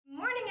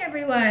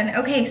everyone.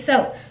 Okay,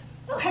 so,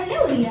 oh,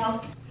 hello, Leo.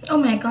 Oh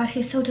my God,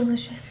 he's so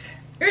delicious.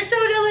 You're so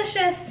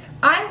delicious.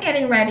 I'm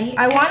getting ready.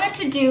 I wanted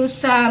to do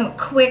some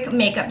quick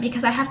makeup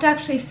because I have to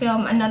actually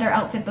film another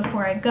outfit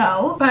before I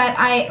go. But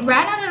I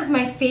ran out of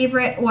my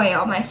favorite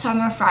oil, my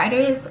Summer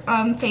Fridays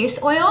face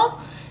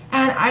oil.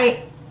 And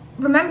I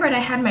remembered I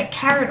had my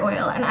carrot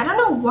oil. And I don't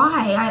know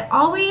why. I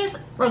always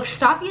like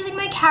stop using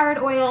my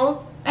carrot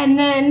oil and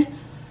then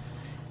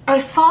I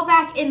fall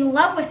back in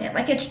love with it.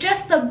 Like, it's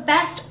just the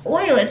best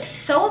oil. It's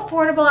so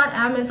affordable on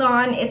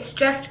Amazon. It's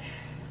just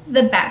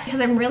the best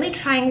because I'm really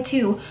trying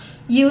to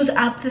use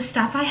up the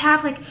stuff I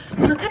have. Like,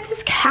 look at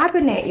this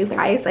cabinet, you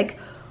guys. Like,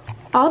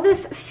 all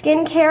this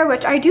skincare,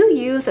 which I do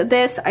use.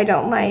 This I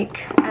don't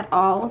like at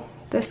all.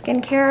 The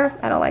skincare,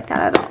 I don't like that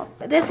at all.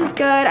 This is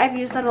good. I've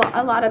used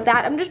a lot of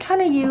that. I'm just trying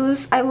to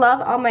use, I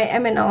love all my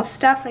M&L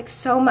stuff like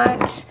so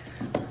much.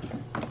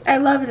 I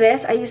love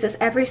this. I use this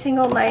every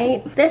single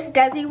night. This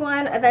Desi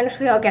one,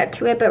 eventually I'll get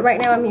to it, but right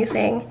now I'm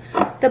using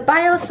the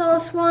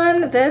Biosauce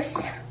one. This,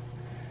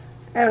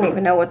 I don't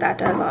even know what that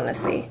does,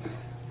 honestly.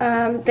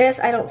 This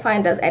I don't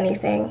find does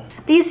anything.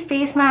 These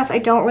face masks I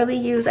don't really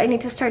use. I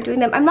need to start doing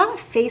them. I'm not a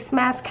face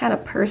mask kind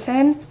of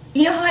person.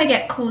 You know how I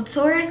get cold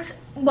sores?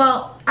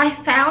 Well, I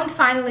found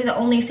finally the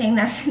only thing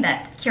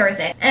that cures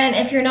it. And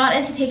if you're not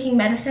into taking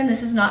medicine,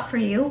 this is not for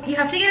you. You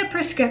have to get a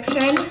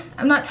prescription.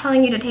 I'm not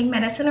telling you to take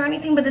medicine or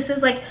anything, but this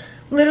is like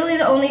literally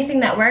the only thing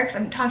that works.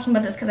 I'm talking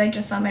about this because I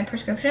just saw my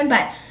prescription,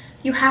 but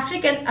you have to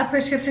get a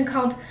prescription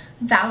called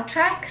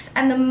Valtrex,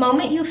 and the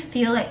moment you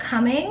feel it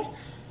coming,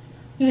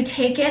 you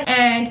take it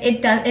and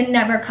it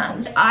never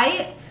comes.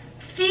 I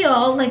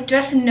feel like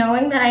just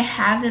knowing that I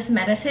have this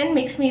medicine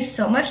makes me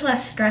so much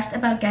less stressed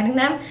about getting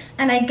them,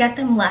 and I get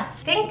them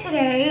less. I think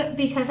today,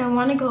 because I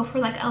want to go for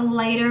like a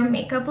lighter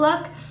makeup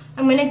look,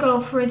 I'm going to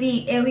go for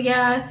the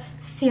Ilia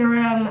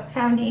Serum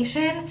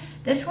Foundation.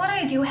 This one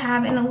I do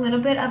have in a little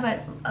bit of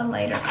a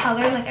lighter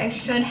color. Like, I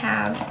should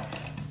have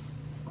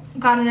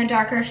gotten a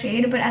darker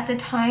shade, but at the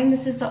time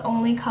this is the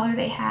only color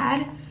they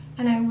had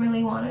and I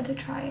really wanted to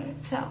try it.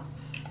 So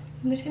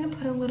I'm just going to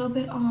put a little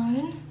bit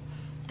on.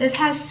 This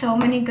has so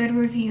many good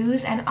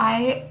reviews and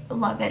I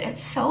love it.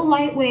 It's so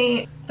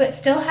lightweight, but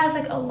still has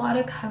like a lot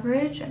of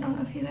coverage. I don't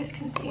know if you guys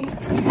can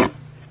see.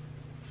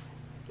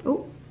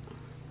 Oh.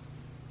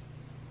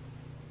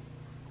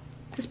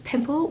 This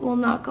pimple will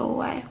not go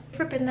away.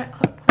 Ever been that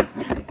close to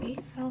my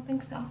face? I don't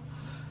think so.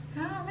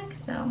 I don't think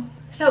so.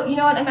 So, you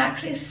know what? I'm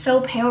actually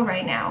so pale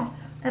right now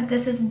that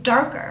this is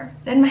darker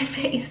than my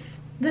face.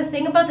 The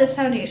thing about this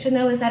foundation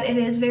though is that it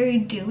is very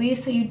dewy,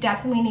 so you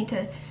definitely need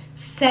to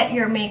set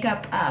your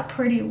makeup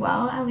pretty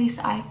well, at least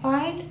I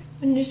find.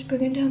 I'm just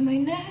bringing down my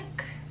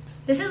neck.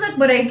 This is like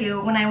what I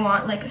do when I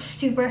want like a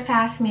super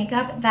fast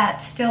makeup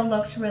that still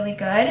looks really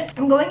good.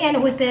 I'm going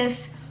in with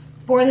this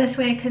Born This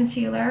Way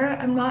concealer.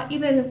 I'm not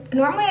even,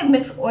 normally I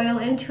mix oil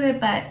into it,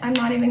 but I'm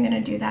not even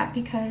gonna do that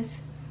because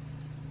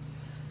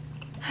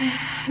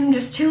I'm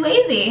just too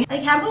lazy. I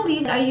can't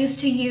believe I used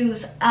to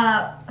use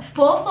a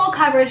full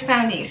coverage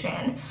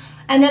foundation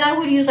and then I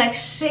would use like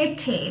Shape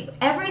Tape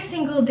every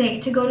single day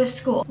to go to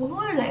school.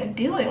 What was I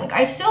doing? Like,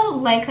 I still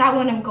like that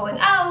when I'm going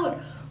out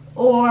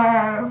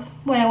or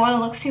when I want to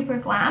look super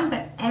glam,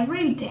 but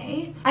every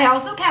day? I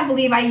also can't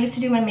believe I used to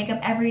do my makeup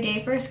every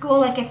day for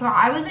school. Like, if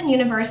I was in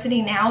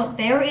university now,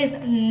 there is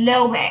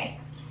no way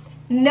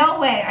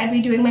I'd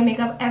be doing my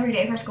makeup every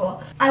day for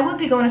school. I would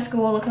be going to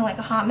school looking like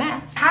a hot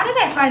mess. How did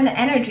I find the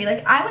energy?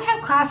 Like, I would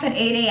have class at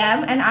 8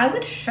 a.m. and I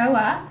would show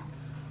up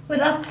with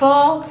a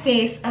full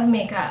face of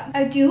makeup.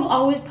 I do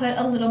always put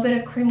a little bit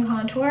of cream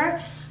contour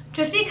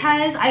just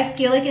because I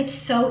feel like it's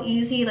so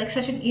easy, like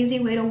such an easy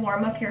way to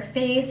warm up your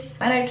face.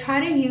 And I try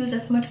to use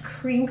as much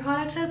cream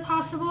products as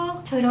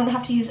possible so I don't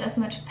have to use as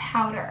much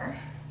powder.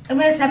 I'm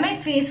gonna set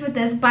my face with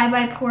this Bye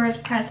Bye Pores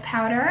Press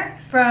Powder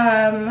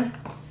from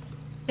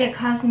It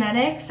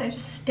Cosmetics. I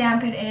just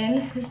stamp it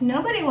in because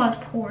nobody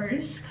wants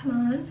pores. Come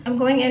on. I'm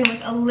going in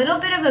with a little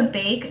bit of a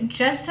bake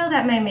just so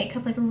that my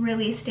makeup like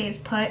really stays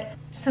put.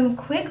 Some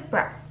quick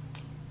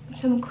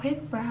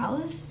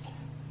brows.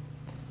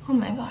 Oh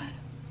my god.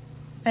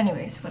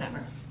 Anyways,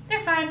 whatever. They're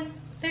fine.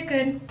 They're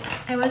good.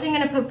 I wasn't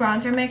gonna put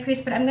bronzer in my crease,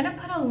 but I'm gonna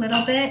put a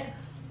little bit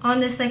on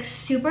this like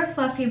super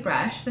fluffy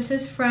brush. This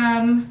is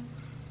from,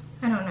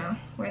 I don't know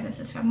where this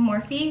is from,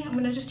 Morphe. I'm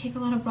gonna just take a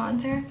lot of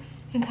bronzer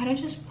and kind of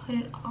just put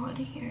it on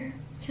here.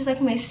 This is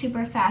like my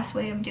super fast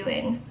way of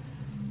doing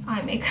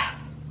eye makeup.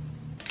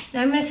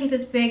 Now I'm gonna take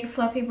this big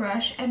fluffy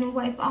brush and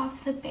wipe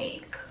off the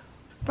bake.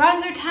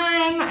 Bronzer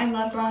time. I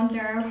love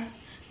bronzer.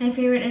 My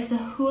favorite is the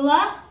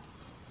Hoola.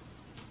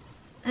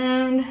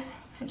 And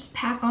I just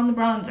pack on the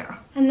bronzer.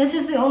 And this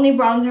is the only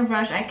bronzer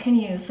brush I can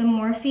use, the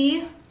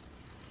Morphe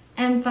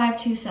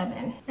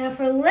M527. Now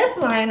for lip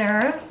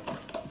liner,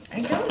 I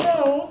don't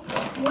know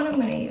what I'm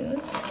gonna use.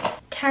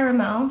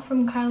 Caramel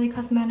from Kylie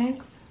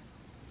Cosmetics,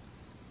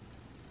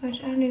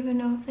 which I don't even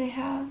know if they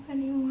have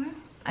anymore.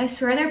 I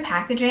swear their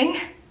packaging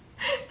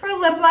for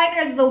lip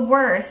liner is the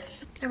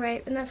worst. All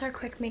right, and that's our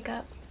quick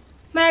makeup.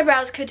 My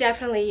eyebrows could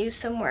definitely use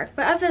some work,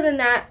 but other than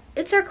that,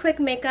 it's our quick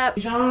makeup.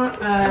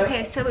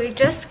 Okay, so we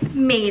just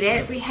made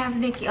it. We have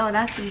Nikki. Oh,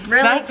 that's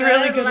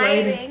really good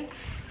lighting.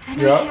 I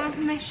don't have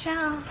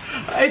Michelle.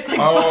 It's like,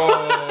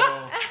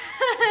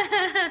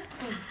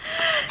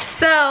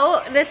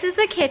 So this is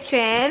the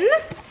kitchen.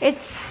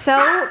 It's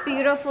so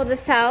beautiful,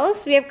 this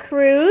house. We have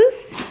Cruz,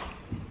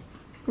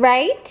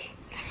 right?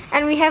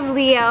 And we have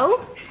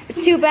Leo,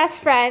 two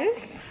best friends.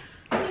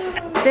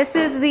 This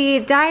is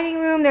the dining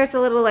room. There's a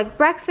little like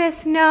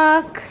breakfast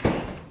nook.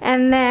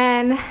 And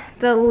then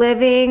the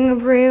living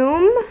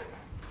room.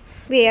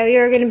 Leo,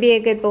 you're gonna be a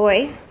good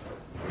boy.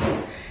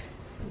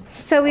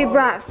 So we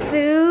brought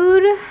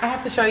food. I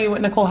have to show you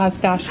what Nicole has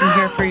stashed in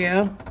here for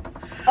you.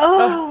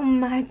 Oh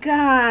my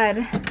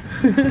God.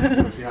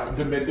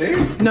 The midday?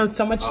 No,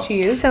 so much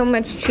cheese. So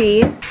much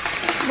cheese.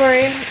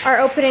 We are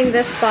opening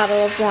this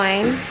bottle of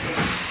wine.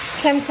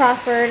 Kim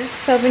Crawford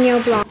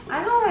Sauvignon Blanc.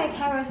 I don't know why my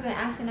camera's been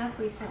acting up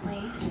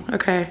recently.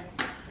 Okay.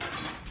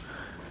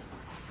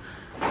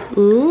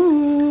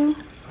 Ooh.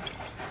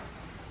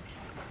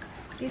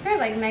 These are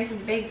like nice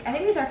and big. I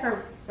think these are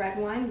for red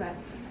wine, but.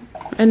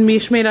 And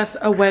Mish made us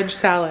a wedge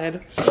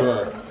salad.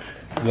 Sure.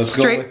 Let's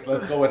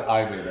go with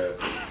I made it.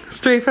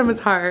 Straight from his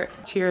heart.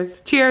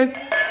 Cheers. Cheers.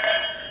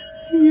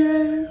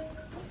 Yay.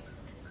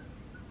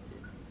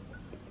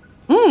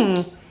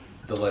 Mmm.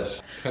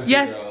 Delish. Country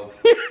Yes. girls.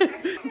 I'm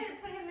just gonna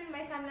put him in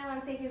my thumbnail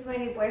and say he's my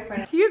new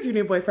boyfriend. He is your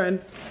new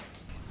boyfriend.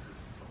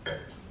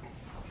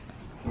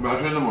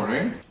 Imagine in the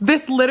morning.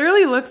 This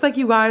literally looks like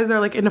you guys are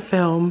like in a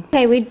film.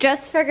 Okay, we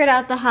just figured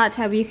out the hot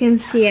tub. You can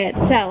see it.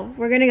 So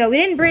we're gonna go. We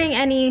didn't bring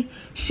any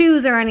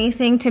shoes or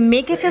anything to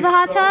make it to the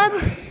hot tub,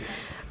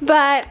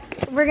 but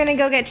we're gonna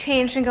go get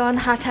changed and go in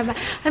the hot tub.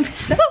 I'm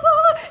so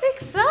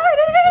excited.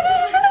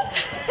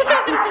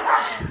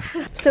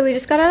 So we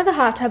just got out of the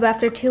hot tub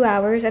after 2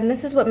 hours, and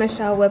this is what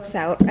Michelle whips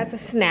out as a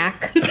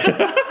snack.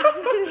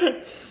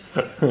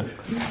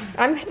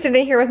 I'm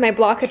sitting here with my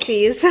block of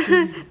cheese.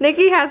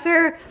 Nikki has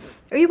her.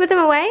 Are you put them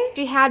away?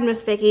 She had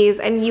Miss Vicky's,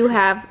 and you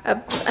have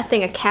a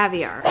thing of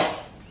caviar.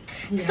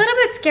 It's a little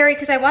bit scary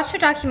because I watched a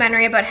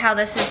documentary about how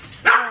this is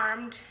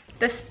formed.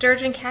 The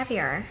sturgeon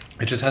caviar.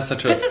 It just has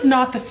such a... This is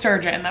not the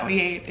sturgeon that we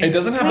ate. It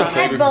doesn't have the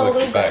flavor you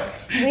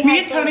expect. Me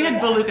and Tony had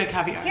beluga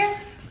caviar. Here.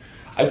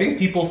 I think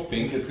people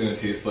think it's gonna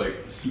taste like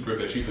super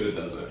fishy, but it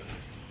doesn't.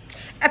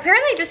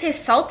 Apparently it just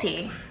tastes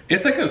salty.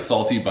 It's like a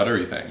salty,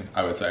 buttery thing,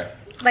 I would say.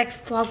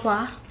 Like foie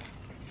gras.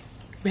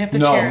 We have to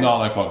No, cheers. not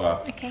like foie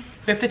gras. Okay.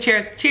 We have to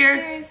cheers. Cheers.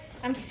 Cheers.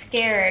 I'm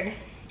scared.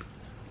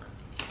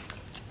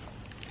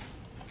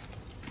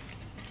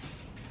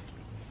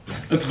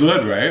 It's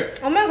good, right?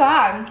 Oh my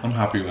God. I'm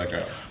happy you like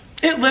it.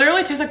 It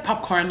literally tastes like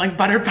popcorn, like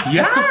butter popcorn.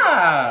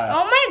 Yeah!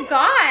 Oh my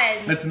God.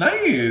 It's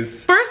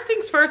nice. First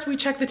things first, we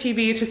check the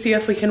TV to see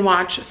if we can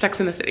watch Sex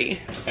in the City.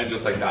 And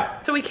just like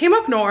that. So we came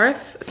up north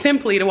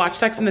simply to watch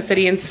Sex in the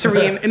City in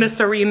a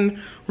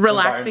serene,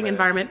 relaxing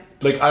environment.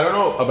 Like, I don't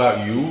know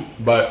about you,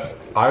 but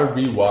I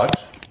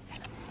rewatch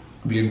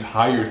the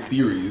entire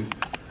series,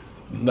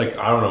 like,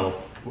 I don't know,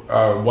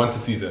 once a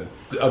season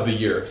of the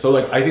year. So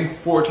like, I think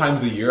 4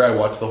 times a year I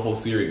watch the whole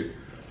series.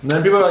 And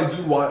then people are like,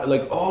 do watch,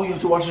 like, oh, you have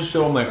to watch this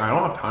show. I'm like, I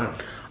don't have time.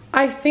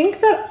 I think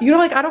that, you know,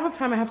 like, I don't have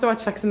time. I have to watch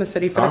Sex in the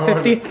City for the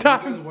 50th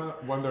time.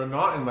 When they're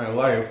not in my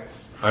life,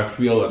 I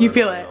feel it. You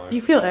feel it.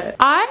 You feel it.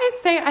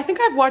 I think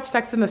I've watched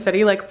Sex in the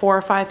City like 4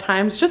 or 5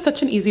 times. Just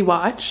such an easy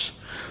watch.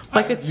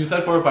 Like it's. You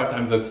said 4 or 5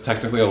 times. That's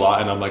technically a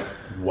lot, and I'm like,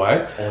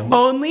 what?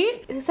 Only?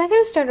 Is that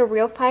gonna start a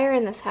real fire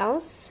in this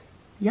house?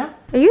 Yeah.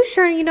 Are you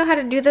sure you know how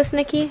to do this,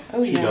 Nikki?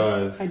 Oh, She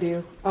does. I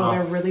do. Oh,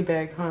 they're really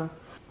big, huh?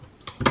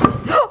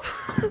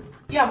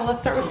 Yeah, well,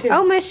 let's start with 2.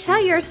 Oh,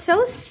 Michelle, you're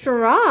so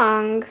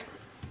strong.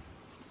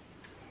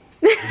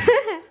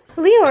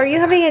 Leo, are you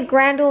having a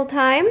grand old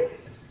time?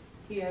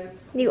 He is.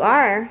 You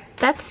are.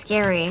 That's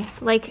scary.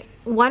 Like,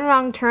 one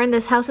wrong turn,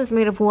 this house is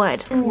made of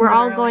wood. We're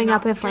all going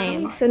up in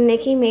flames. So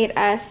Nikki made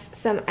us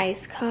some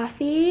iced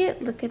coffee.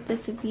 Look at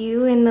this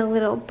view in the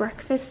little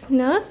breakfast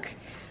nook.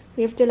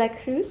 We have De La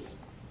Cruz.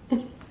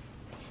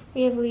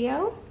 We have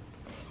Leo.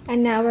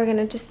 And now we're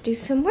gonna just do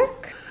some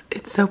work.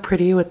 It's so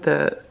pretty with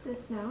the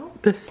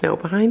snow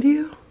behind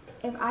you.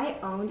 If I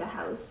owned a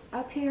house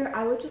up here,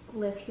 I would just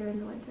live here in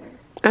the winter.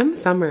 And the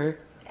summer.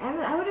 And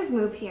I would just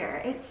move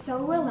here. It's so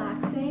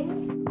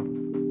relaxing.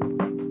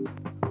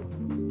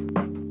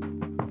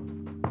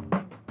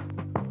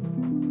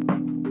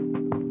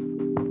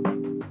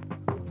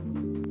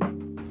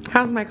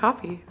 How's my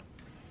coffee?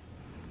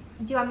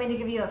 Do you want me to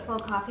give you a full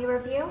coffee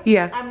review?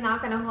 Yeah. I'm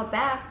not gonna hold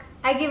back.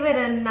 I give it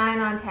a 9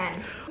 on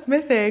 10. It's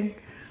missing.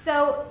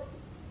 So,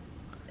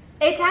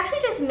 it's actually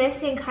just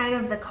missing kind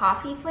of the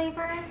coffee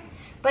flavor,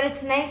 but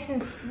it's nice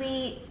and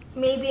sweet.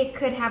 Maybe it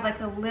could have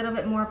like a little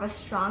bit more of a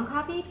strong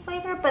coffee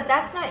flavor, but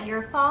that's not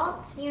your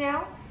fault, you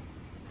know?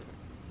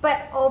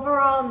 But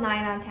overall,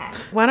 9 on 10.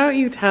 Why don't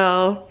you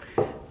tell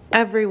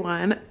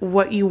everyone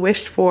what you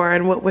wished for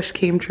and what wish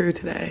came true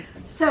today?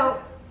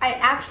 So, I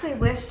actually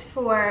wished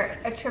for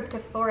a trip to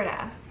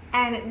Florida,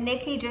 and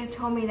Nikki just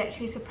told me that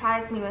she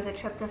surprised me with a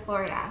trip to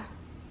Florida.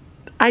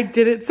 I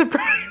didn't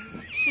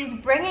surprise She's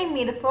bringing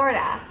me to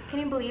Florida. Can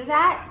you believe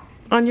that?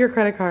 On your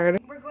credit card.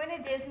 We're going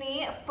to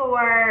Disney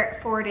for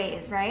 4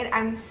 days, right?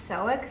 I'm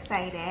so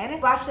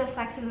excited. Watched the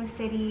Sex and the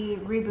City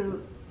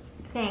reboot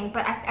thing,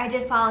 but I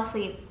did fall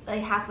asleep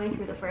like halfway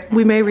through the first episode.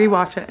 We may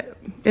rewatch it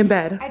in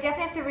bed. I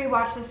definitely have to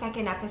rewatch the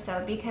second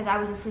episode because I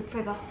was asleep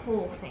for the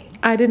whole thing.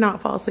 I did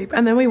not fall asleep.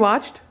 And then we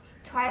watched?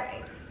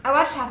 Twilight. I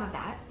watched half of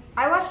that.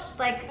 I watched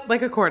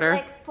like a quarter.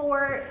 Like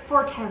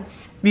four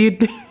tenths. You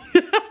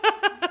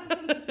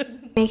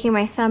Making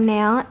my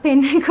thumbnail.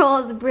 And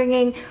Nicole's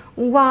bringing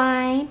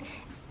wine.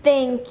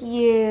 Thank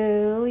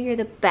you. You're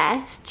the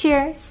best.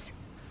 Cheers.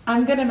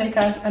 I'm gonna make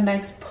us a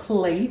nice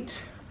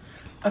plate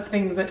of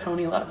things that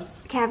Tony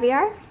loves.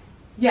 Caviar?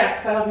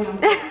 Yes, that'll be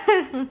on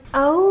the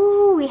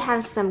Oh, we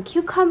have some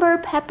cucumber,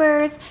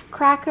 peppers,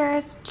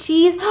 crackers,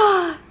 cheese,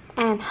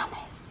 and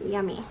hummus.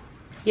 Yummy.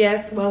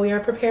 Yes, while we are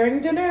preparing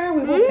dinner,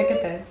 we will pick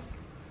at this.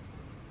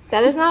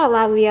 That is not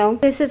allowed, Leo.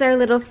 This is our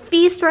little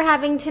feast we're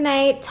having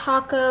tonight.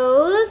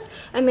 Tacos.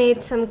 I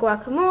made some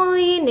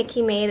guacamole.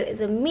 Nikki made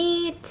the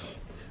meat.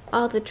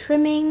 All the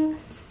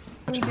trimmings.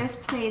 We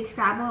just played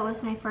Scrabble. It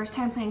was my first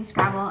time playing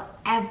Scrabble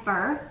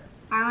ever.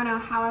 I don't know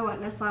how I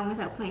went this long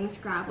without playing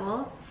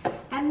Scrabble.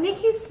 And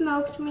Nikki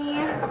smoked me,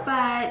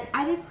 but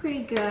I did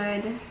pretty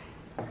good.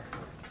 I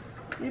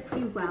did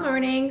pretty well. Good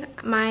morning.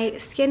 My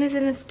skin is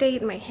in a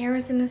state. My hair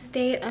is in a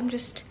state. I'm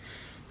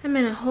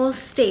in a whole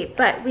state,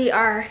 but we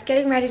are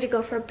getting ready to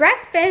go for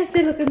breakfast.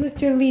 And look at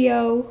Mr.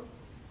 Leo.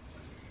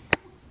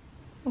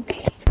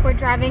 Okay. We're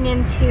driving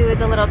into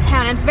the little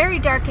town. It's very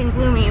dark and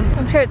gloomy.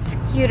 I'm sure it's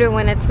cuter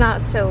when it's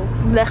not so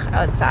blech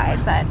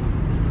outside, but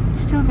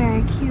it's still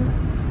very cute.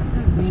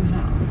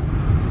 Greenhouse.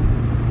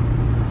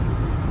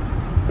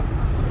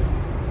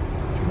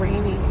 It's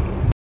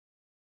raining.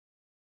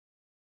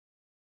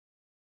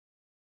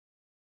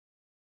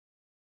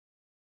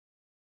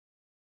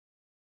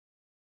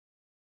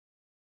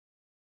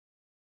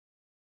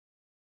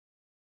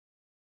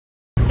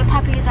 The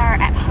puppies are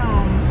at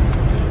home.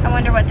 I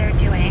wonder what they're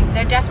doing.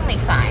 They're definitely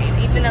fine,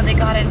 even though they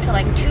got into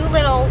like 2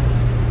 little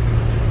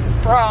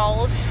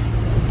brawls.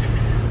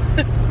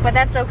 But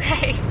that's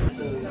okay.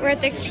 We're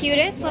at the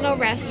cutest little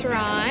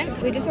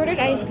restaurant. We just ordered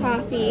iced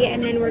coffee,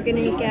 and then we're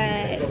gonna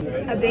get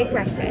a big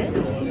breakfast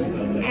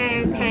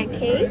and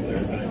pancakes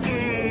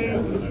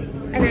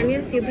and an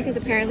onion soup because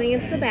apparently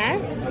it's the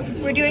best.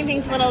 We're doing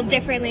things a little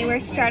differently. We're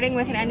starting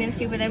with an onion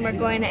soup and then we're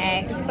going to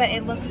eggs, but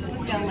it looks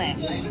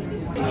delish.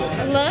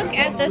 Look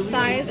at the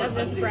size of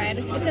this bread.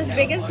 It's as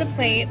big as the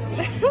plate.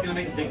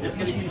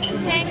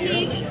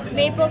 Pancakes,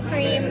 maple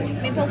cream,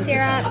 maple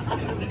syrup,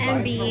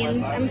 and beans.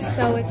 I'm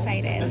so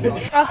excited.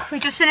 Oh, we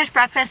just finished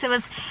breakfast. It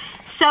was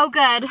so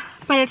good,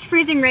 but it's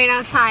freezing rain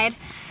outside.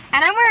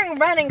 And I'm wearing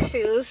running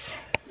shoes.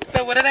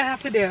 So what did I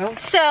have to do?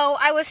 So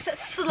I was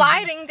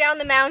sliding down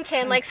the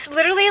mountain, like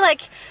literally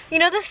like, you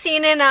know the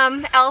scene in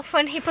Elf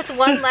when he puts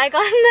one leg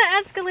on the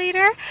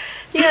escalator?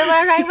 You know what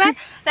I'm talking about?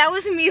 That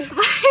was me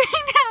sliding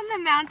down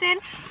the mountain.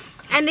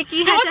 And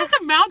Nikki had It wasn't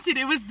the mountain,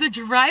 it was the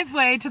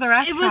driveway to the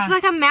restaurant. It was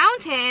like a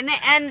mountain,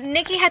 and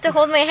Nikki had to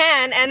hold my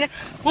hand and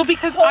well,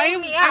 because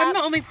I'm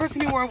the only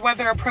person who wore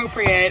weather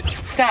appropriate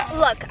stuff.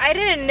 Look, I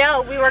didn't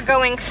know we were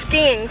going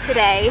skiing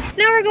today.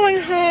 Now we're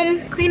going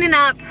home, cleaning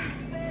up,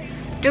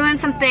 doing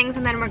some things,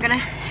 and then we're gonna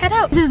head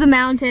out. This is the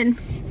mountain.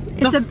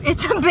 It's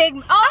a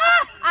big,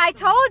 oh, I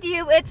told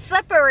you, it's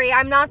slippery.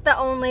 I'm not the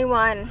only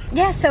one.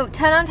 Yeah, so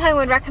 10 on 10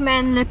 would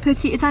recommend the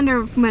Petit, it's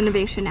under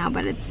renovation now,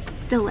 but it's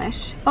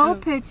delish. Oh,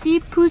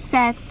 Petit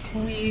Poussette.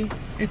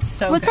 It's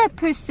so What's good. a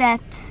poussette?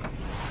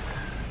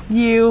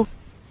 You.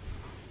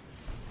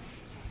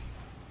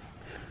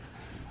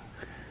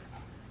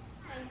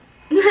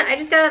 I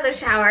just got out of the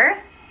shower.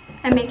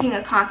 I'm making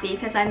a coffee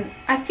because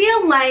I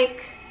feel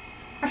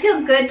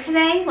good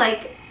today.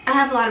 Like, I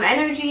have a lot of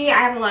energy. I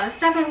have a lot of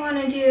stuff I want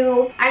to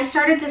do. I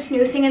started this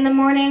new thing in the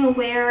morning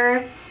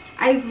where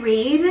I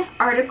read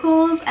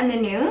articles and the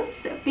news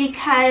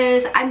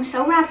because I'm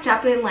so wrapped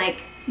up in like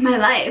my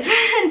life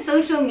and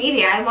social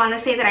media. I want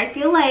to say that I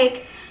feel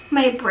like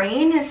my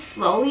brain is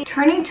slowly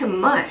turning to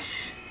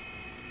mush.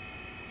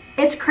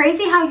 It's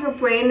crazy how your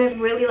brain is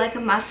really like a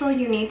muscle.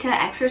 You need to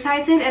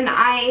exercise it. And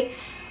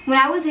when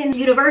I was in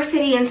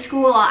university and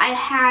school, I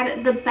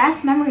had the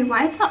best memory.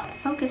 Why is the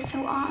focus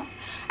so off?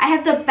 I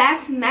had the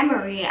best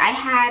memory. I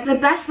had the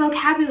best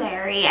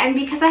vocabulary. And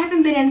because I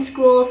haven't been in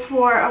school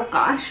for, oh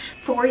gosh,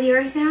 4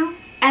 years now.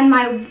 And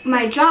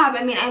my job,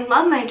 I mean, I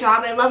love my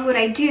job. I love what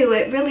I do.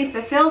 It really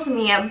fulfills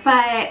me,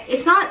 but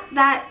it's not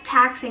that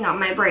taxing on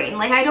my brain.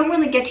 Like, I don't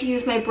really get to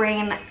use my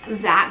brain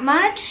that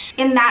much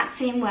in that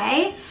same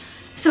way.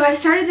 So I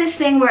started this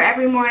thing where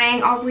every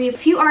morning I'll read a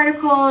few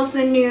articles,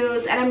 the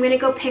news, and I'm gonna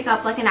go pick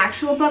up like an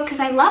actual book because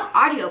I love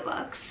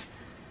audiobooks.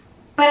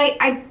 But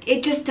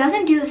it just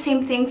doesn't do the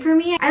same thing for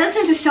me. I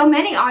listen to so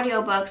many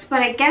audiobooks,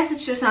 but I guess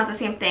it's just not the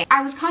same thing.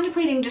 I was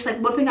contemplating just like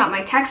whipping out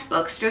my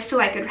textbooks just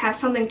so I could have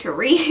something to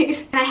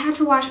read. And I had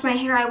to wash my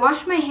hair. I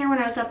washed my hair when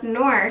I was up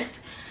north.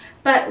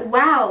 But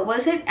wow,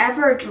 was it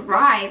ever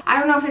dry? I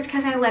don't know if it's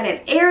because I let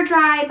it air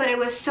dry, but it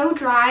was so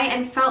dry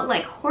and felt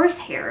like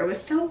horsehair. It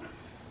was so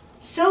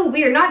So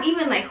weird, not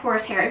even like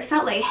horsehair. It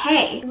felt like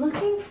hay. I'm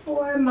looking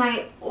for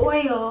my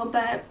oil,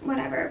 but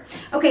whatever.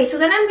 Okay, so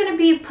then I'm gonna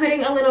be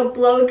putting a little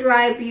blow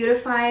dry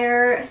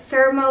beautifier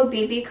Thermo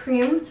BB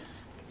cream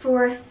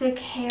for thick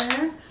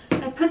hair.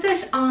 I put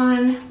this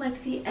on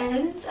like the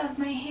ends of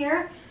my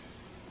hair,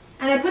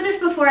 and I put this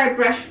before I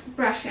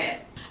brush it.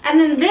 And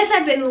then this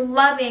I've been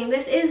loving.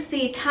 This is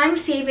the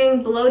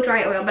time-saving blow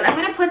dry oil, but I'm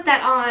gonna put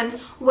that on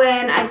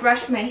when I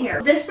brush my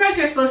hair. This brush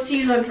you're supposed to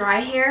use on dry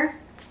hair.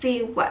 It's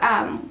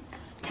the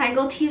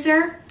Tangle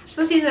Teaser. I'm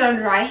supposed to use it on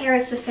dry hair.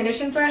 It's the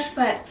finishing brush,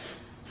 but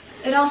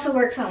it also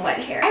works on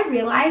wet hair. I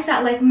realized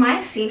that like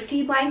my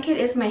safety blanket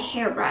is my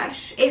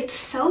hairbrush. It's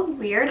so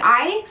weird.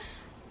 I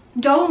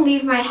don't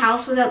leave my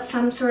house without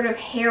some sort of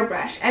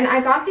hairbrush, and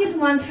I got these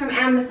ones from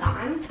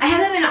Amazon. I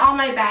have them in all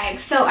my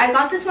bags, so I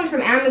got this one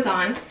from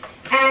Amazon,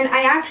 and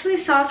I actually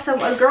saw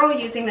a girl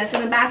using this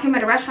in the bathroom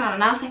at a restaurant,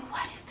 and I was like,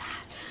 what is that?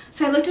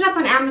 So I looked it up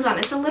on Amazon.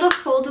 It's a little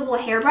foldable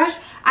hairbrush.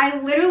 I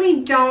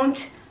literally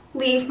don't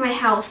leave my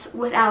house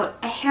without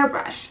a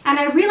hairbrush, and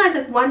I realized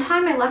like one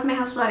time I left my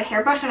house without a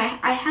hairbrush, and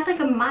I had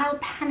like a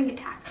mild panic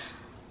attack.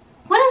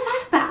 What is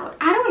that about?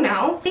 I don't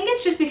know. I think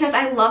it's just because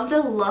I love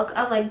the look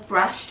of like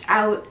brushed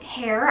out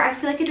hair. I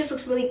feel like it just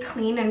looks really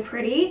clean and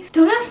pretty.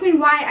 Don't ask me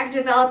why I've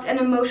developed an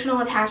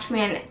emotional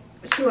attachment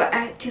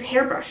to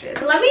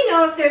hairbrushes. Let me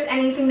know if there's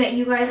anything that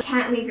you guys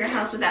can't leave your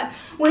house without.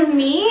 With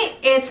me,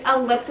 it's a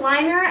lip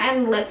liner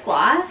and lip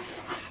gloss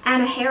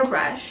and a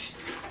hairbrush.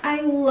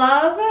 I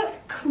love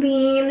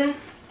clean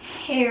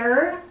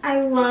hair.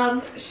 I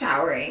love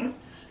showering.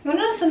 You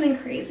wanna know something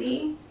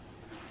crazy?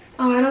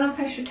 Oh, I don't know if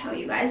I should tell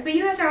you guys, but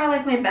you guys are all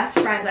like my best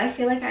friends. I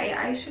feel like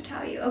I should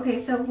tell you.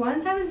 Okay, so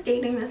once I was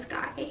dating this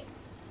guy.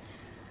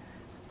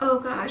 Oh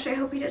gosh, I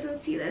hope he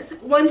doesn't see this.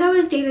 Once I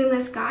was dating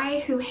this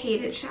guy who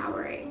hated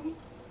showering.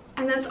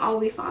 And that's all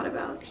we fought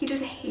about. He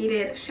just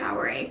hated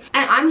showering.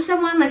 And I'm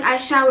someone, like, I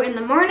shower in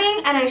the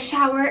morning and I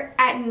shower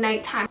at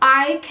nighttime.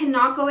 I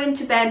cannot go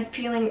into bed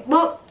feeling,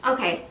 well,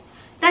 okay,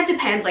 that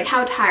depends, like,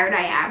 how tired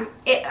I am.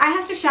 I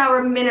have to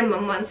shower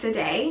minimum once a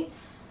day.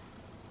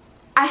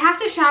 I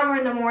have to shower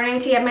in the morning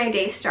to get my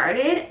day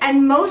started,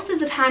 and most of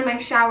the time I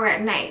shower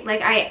at night.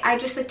 Like, I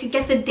just like to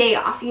get the day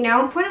off, you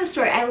know? Point of the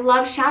story, I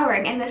love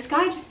showering, and this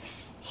guy just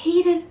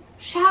hated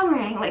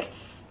showering. Like,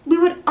 we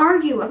would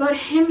argue about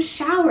him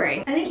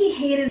showering. I think he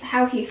hated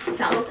how he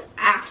felt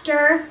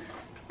after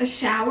a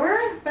shower,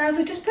 but I was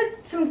like, just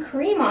put some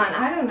cream on.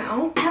 I don't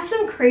know. I have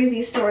some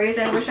crazy stories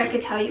I wish I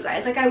could tell you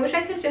guys. Like, I wish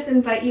I could just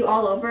invite you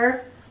all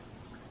over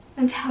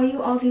and tell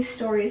you all these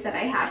stories that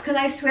I have, because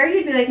I swear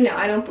you'd be like, no,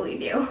 I don't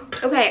believe you.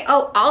 Okay,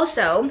 oh,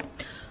 also,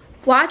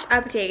 watch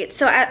updates.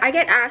 So I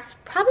get asked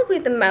probably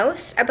the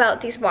most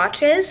about these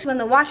watches. When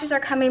the watches are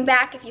coming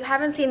back, if you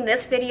haven't seen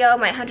this video,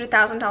 my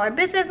 $100,000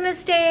 business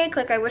mistake,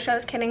 like, I wish I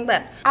was kidding,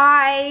 but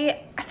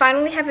I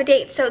finally have a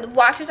date. So the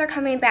watches are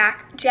coming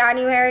back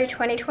January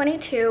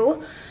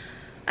 2022.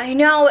 I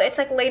know it's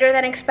like later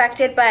than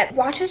expected, but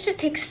watches just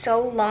take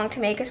so long to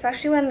make,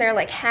 especially when they're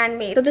like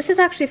handmade. So this is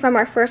actually from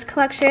our first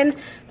collection,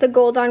 the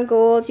gold on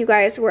gold. You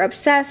guys were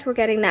obsessed. We're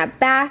getting that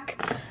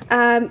back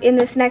in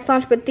this next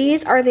launch, but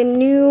these are the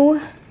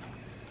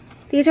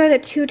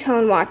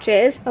two-tone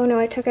watches. Oh no,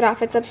 I took it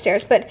off, it's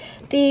upstairs. But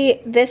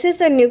this is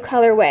the new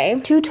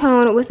colorway,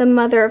 two-tone with a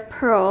mother of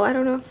pearl. I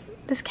don't know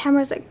if this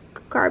camera's like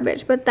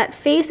garbage, but that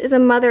face is a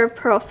mother of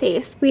pearl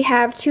face. We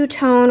have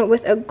two-tone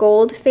with a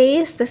gold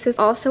face. This is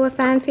also a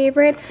fan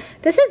favorite.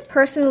 This is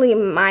personally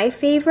my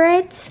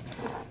favorite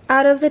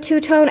out of the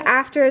two-tone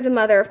after the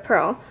mother of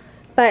pearl,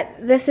 but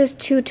this is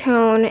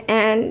two-tone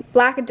and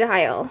black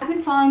dial. I've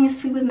been falling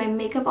asleep with my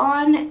makeup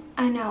on.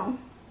 I know,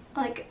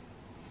 like,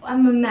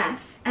 I'm a mess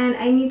and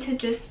I need to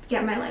just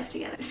get my life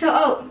together. So,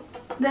 oh,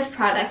 this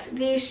product,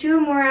 the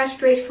Shuamura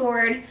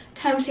Straightforward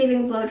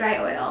Time-Saving Blow Dry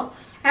Oil.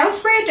 I don't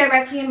spray it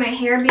directly in my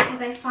hair because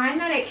I find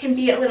that it can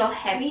be a little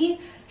heavy.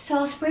 So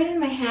I'll spray it in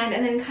my hand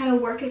and then kind of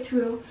work it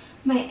through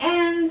my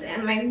ends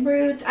and my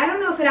roots. I don't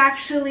know if it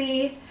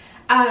actually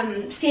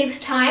saves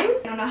time.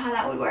 I don't know how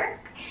that would work.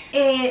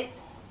 It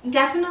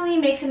definitely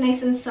makes it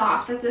nice and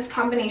soft, like this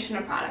combination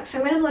of products. So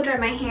I'm going to blow dry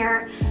my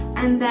hair,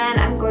 and then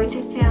I'm going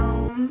to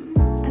film,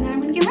 and then I'm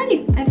going to get ready.